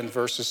so in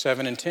verses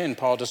 7 and 10,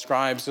 Paul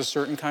describes a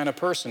certain kind of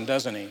person,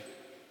 doesn't he?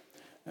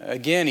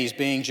 Again, he's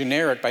being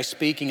generic by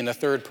speaking in the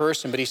third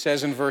person, but he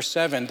says in verse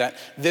 7 that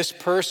this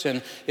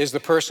person is the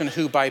person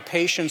who by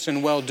patience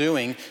and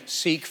well-doing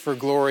seek for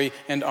glory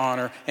and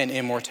honor and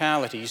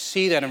immortality. You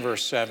see that in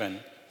verse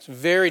 7. It's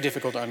very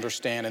difficult to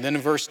understand. And then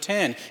in verse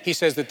 10, he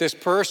says that this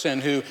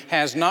person who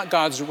has not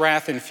God's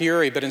wrath and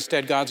fury, but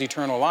instead God's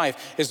eternal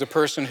life, is the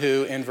person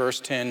who, in verse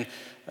 10,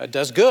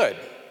 does good.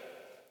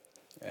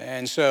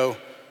 And so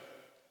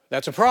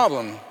that's a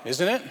problem,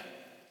 isn't it?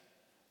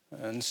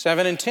 And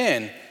 7 and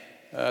 10,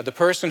 the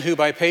person who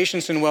by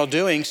patience and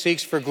well-doing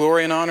seeks for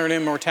glory and honor and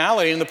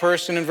immortality, and the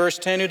person in verse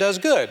 10 who does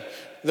good.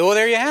 Well,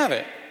 there you have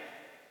it.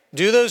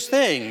 Do those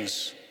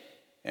things,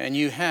 and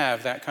you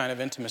have that kind of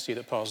intimacy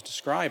that Paul's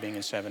describing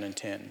in 7 and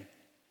 10.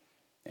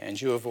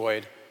 And you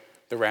avoid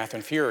the wrath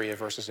and fury of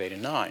verses 8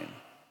 and 9.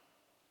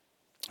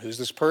 Who's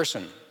this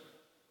person?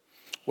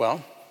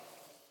 Well,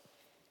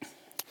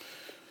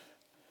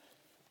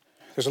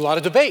 there's a lot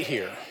of debate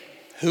here.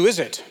 Who is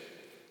it?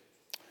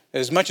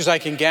 As much as I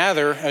can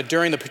gather,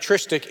 during the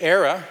patristic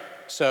era,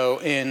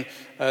 so in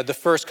the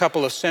first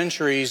couple of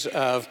centuries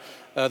of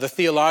the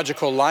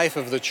theological life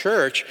of the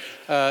church,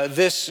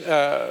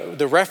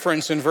 the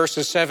reference in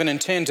verses 7 and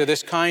 10 to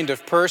this kind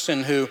of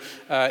person who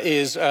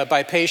is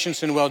by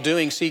patience and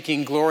well-doing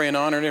seeking glory and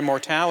honor and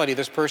immortality,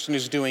 this person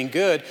who's doing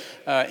good,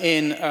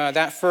 in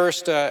that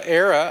first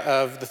era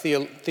of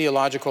the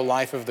theological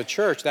life of the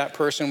church, that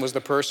person was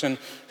the person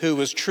who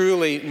was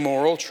truly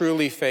moral,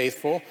 truly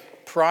faithful,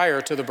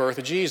 prior to the birth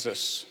of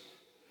Jesus.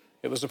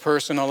 It was a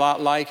person a lot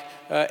like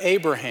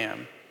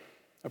Abraham,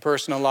 a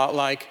person a lot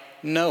like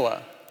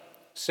Noah,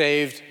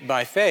 saved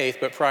by faith,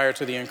 but prior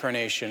to the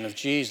incarnation of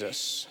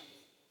Jesus.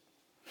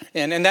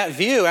 And that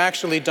view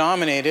actually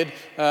dominated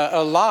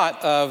a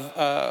lot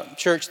of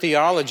church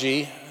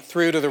theology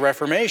through to the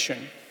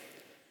Reformation.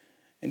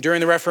 And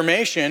during the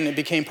Reformation, it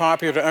became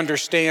popular to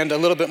understand a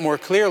little bit more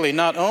clearly,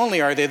 not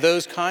only are they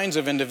those kinds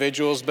of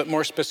individuals, but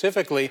more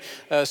specifically,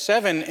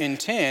 7 and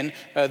 10,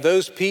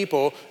 those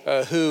people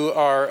who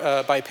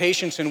are by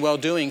patience and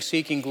well-doing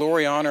seeking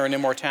glory, honor, and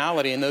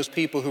immortality, and those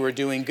people who are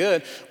doing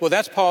good. Well,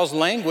 that's Paul's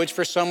language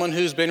for someone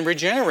who's been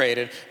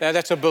regenerated.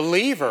 That's a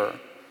believer.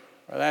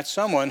 Or that's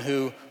someone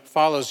who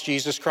follows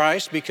Jesus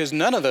Christ, because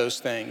none of those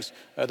things,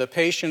 the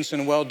patience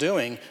and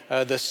well-doing,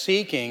 the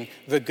seeking,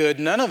 the good,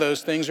 none of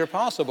those things are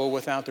possible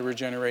without the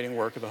regenerating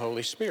work of the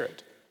Holy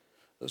Spirit.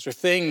 Those are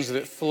things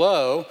that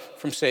flow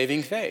from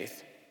saving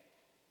faith.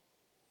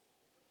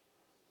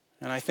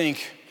 And I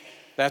think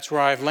that's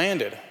where I've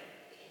landed.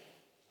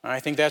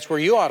 I think that's where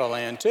you ought to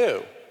land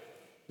too.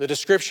 The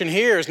description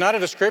here is not a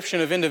description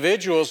of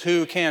individuals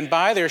who can,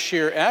 by their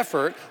sheer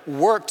effort,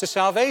 work to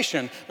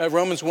salvation.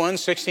 Romans 1,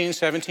 16 and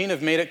 17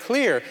 have made it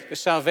clear that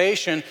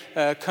salvation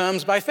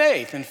comes by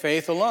faith and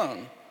faith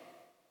alone.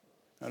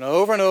 And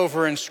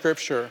over in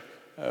Scripture,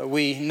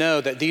 we know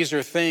that these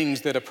are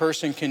things that a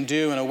person can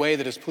do in a way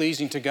that is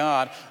pleasing to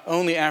God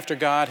only after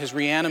God has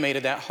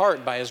reanimated that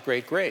heart by his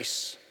great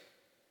grace.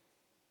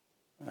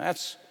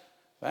 That's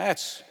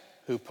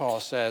who Paul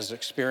says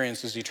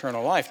experiences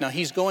eternal life. Now,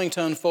 he's going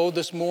to unfold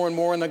this more and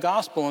more in the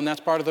gospel, and that's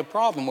part of the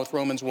problem with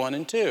Romans 1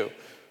 and 2,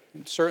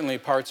 and certainly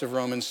parts of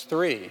Romans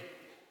 3.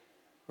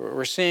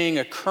 We're seeing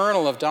a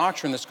kernel of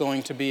doctrine that's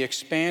going to be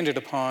expanded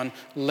upon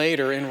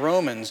later in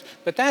Romans.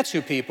 But that's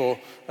the people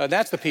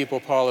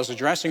Paul is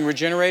addressing,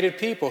 regenerated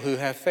people who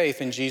have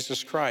faith in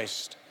Jesus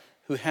Christ,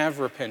 who have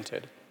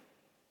repented,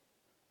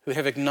 who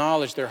have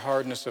acknowledged their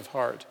hardness of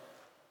heart,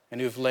 and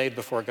who have laid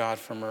before God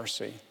for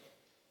mercy.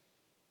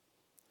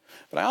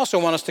 But I also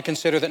want us to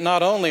consider that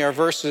not only are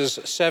verses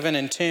 7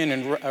 and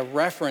 10 a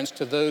reference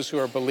to those who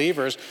are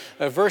believers,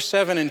 verse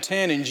 7 and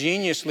 10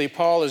 ingeniously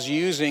Paul is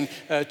using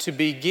to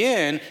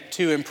begin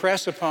to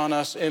impress upon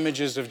us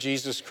images of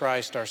Jesus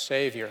Christ, our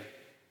Savior.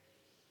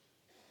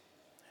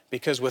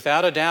 Because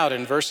without a doubt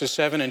in verses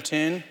 7 and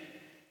 10,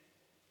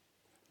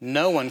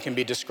 no one can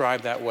be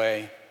described that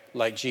way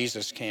like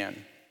Jesus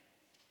can.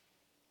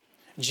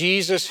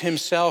 Jesus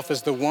himself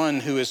is the one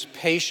who is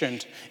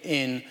patient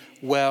in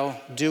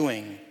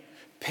well-doing.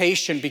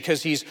 Patient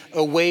because he's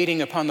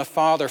awaiting upon the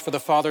Father for the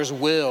Father's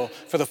will,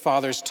 for the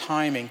Father's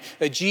timing.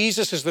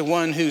 Jesus is the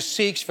one who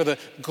seeks for the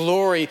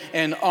glory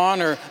and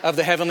honor of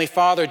the Heavenly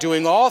Father,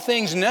 doing all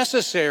things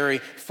necessary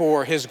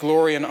for his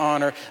glory and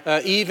honor,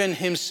 even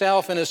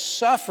himself in his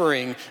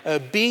suffering,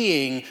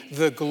 being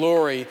the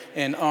glory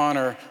and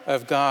honor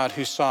of God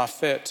who saw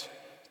fit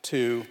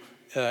to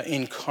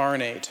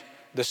incarnate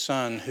the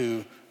Son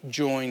who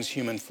joins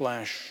human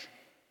flesh.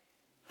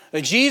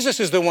 Jesus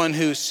is the one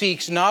who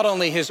seeks not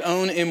only his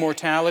own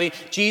immortality,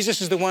 Jesus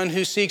is the one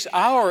who seeks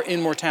our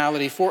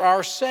immortality for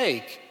our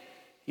sake.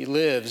 He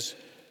lives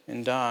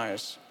and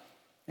dies.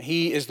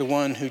 He is the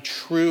one who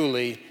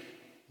truly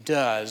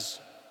does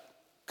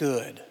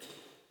good.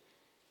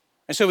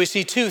 And so we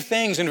see two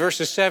things in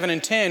verses 7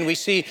 and 10. We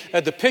see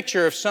the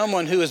picture of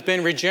someone who has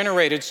been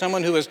regenerated,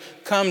 someone who has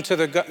come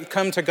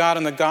to God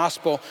in the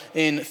gospel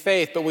in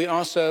faith, but we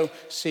also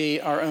see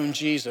our own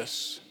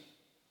Jesus.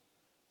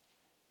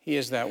 He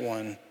is that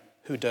one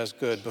who does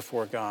good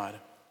before God.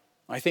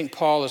 I think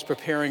Paul is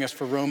preparing us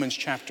for Romans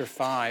chapter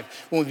 5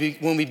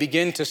 when we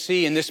begin to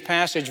see in this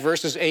passage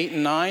verses 8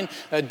 and 9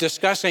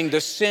 discussing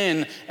the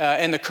sin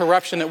and the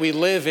corruption that we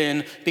live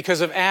in because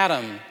of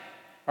Adam,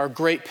 our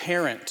great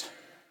parent.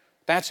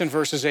 That's in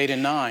verses 8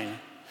 and 9.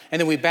 And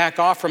then we back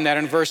off from that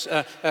in verse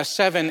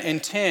 7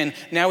 and 10.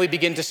 Now we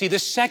begin to see the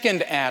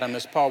second Adam,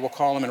 as Paul will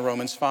call him in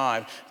Romans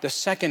 5. The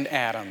second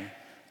Adam,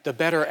 the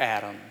better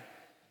Adam,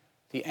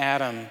 the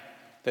Adam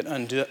that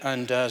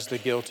undoes the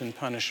guilt and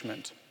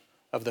punishment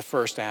of the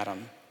first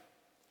Adam.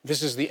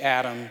 This is the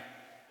Adam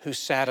who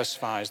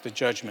satisfies the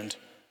judgment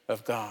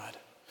of God.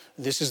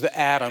 This is the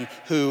Adam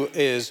who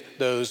is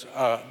those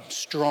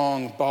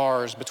strong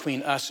bars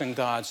between us and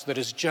God, so that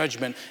his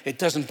judgment, it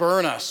doesn't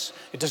burn us,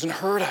 it doesn't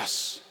hurt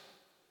us.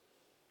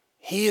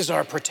 He is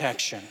our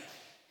protection.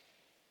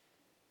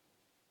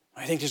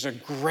 I think there's a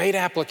great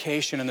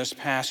application in this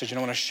passage, and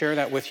I want to share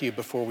that with you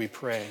before we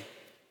pray.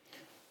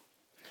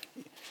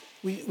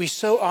 We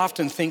so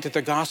often think that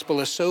the gospel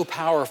is so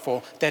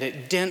powerful that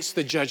it dents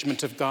the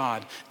judgment of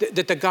God,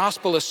 that the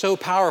gospel is so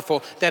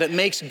powerful that it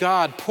makes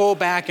God pull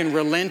back and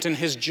relent in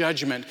his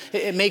judgment.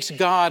 It makes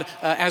God,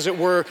 as it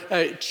were,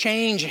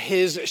 change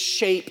his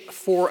shape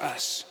for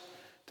us.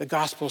 The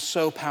gospel is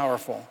so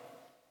powerful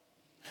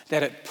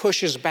that it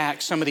pushes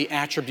back some of the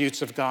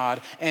attributes of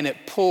God and it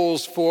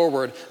pulls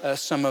forward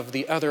some of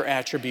the other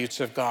attributes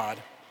of God.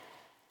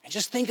 And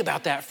just think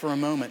about that for a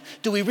moment.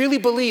 Do we really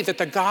believe that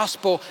the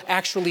gospel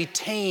actually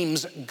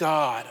tames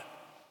God?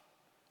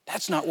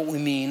 That's not what we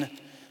mean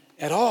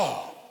at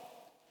all.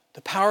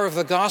 The power of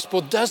the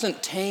gospel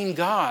doesn't tame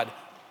God.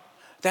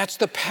 That's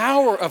the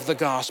power of the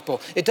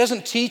gospel. It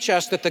doesn't teach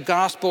us that the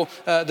gospel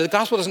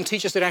doesn't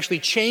teach us that it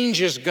actually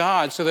changes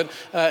God so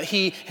that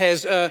he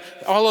has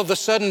all of a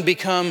sudden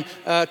become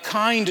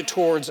kind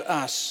towards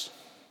us.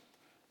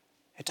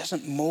 It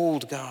doesn't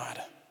mold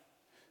God.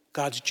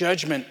 God's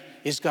judgment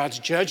is God's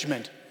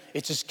judgment.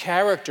 It's his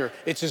character.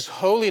 It's his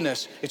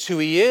holiness. It's who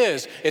he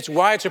is. It's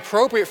why it's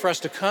appropriate for us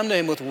to come to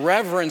him with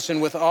reverence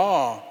and with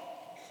awe.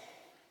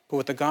 But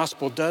what the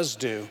gospel does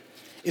do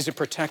is it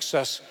protects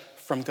us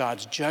from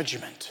God's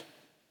judgment.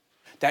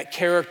 That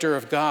character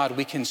of God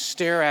we can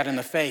stare at in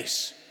the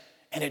face,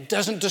 and it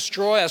doesn't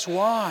destroy us.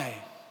 Why?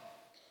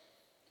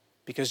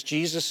 Because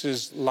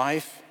Jesus'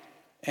 life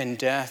and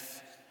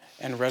death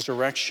and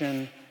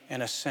resurrection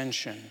and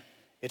ascension,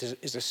 it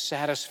is a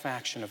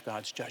satisfaction of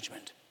God's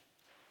judgment.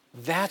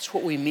 That's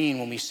what we mean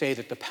when we say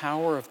that the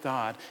power of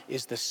God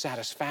is the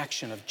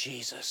satisfaction of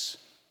Jesus.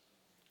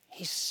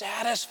 He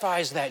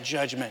satisfies that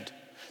judgment.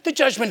 The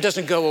judgment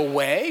doesn't go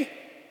away.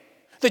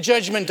 The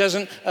judgment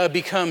doesn't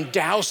become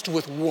doused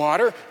with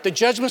water. The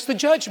judgment's the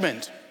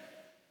judgment.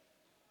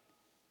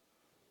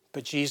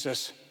 But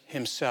Jesus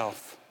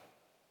himself,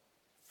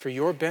 for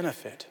your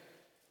benefit,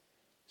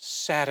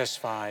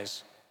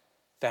 satisfies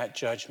that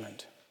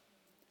judgment,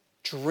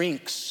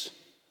 drinks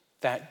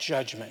that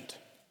judgment,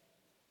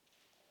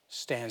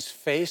 stands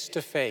face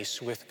to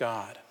face with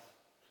God,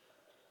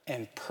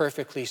 and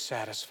perfectly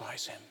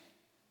satisfies him.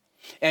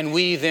 And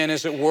we then,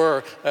 as it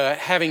were,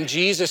 having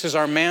Jesus as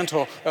our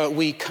mantle,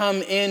 we come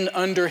in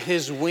under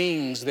his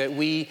wings that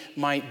we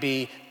might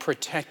be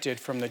protected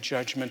from the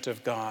judgment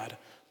of God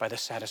by the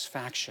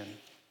satisfaction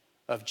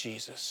of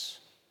Jesus.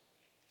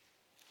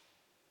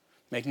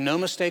 Make no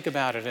mistake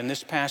about it, in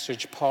this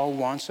passage, Paul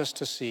wants us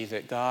to see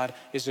that God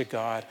is a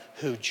God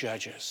who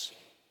judges.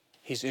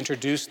 He's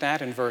introduced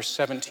that in verse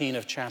 17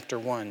 of chapter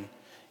 1.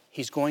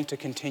 He's going to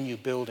continue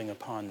building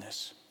upon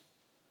this.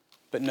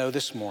 But know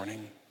this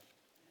morning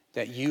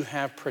that you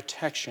have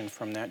protection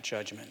from that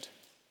judgment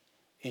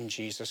in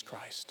Jesus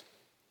Christ.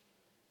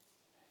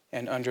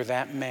 And under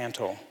that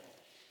mantle,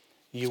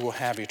 you will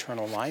have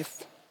eternal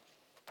life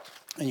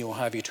and you will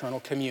have eternal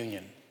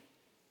communion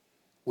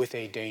with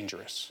a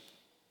dangerous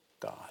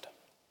God.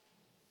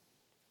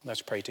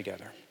 Let's pray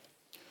together.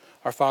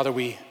 Our Father,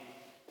 we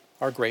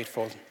are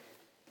grateful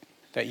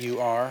that you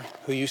are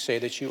who you say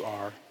that you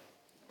are.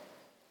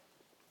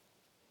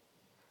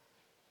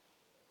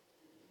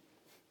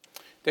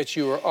 That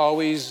you are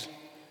always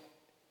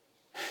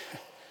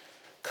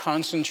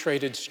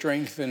concentrated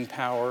strength and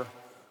power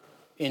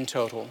in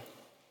total.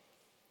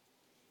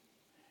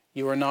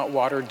 You are not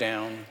watered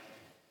down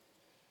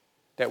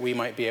that we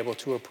might be able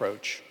to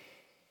approach.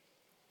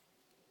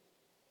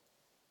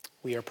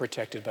 We are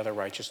protected by the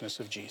righteousness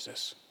of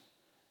Jesus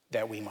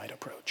that we might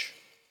approach.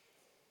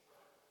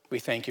 We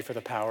thank you for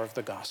the power of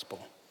the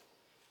gospel.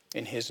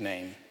 In his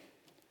name,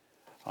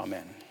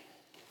 amen.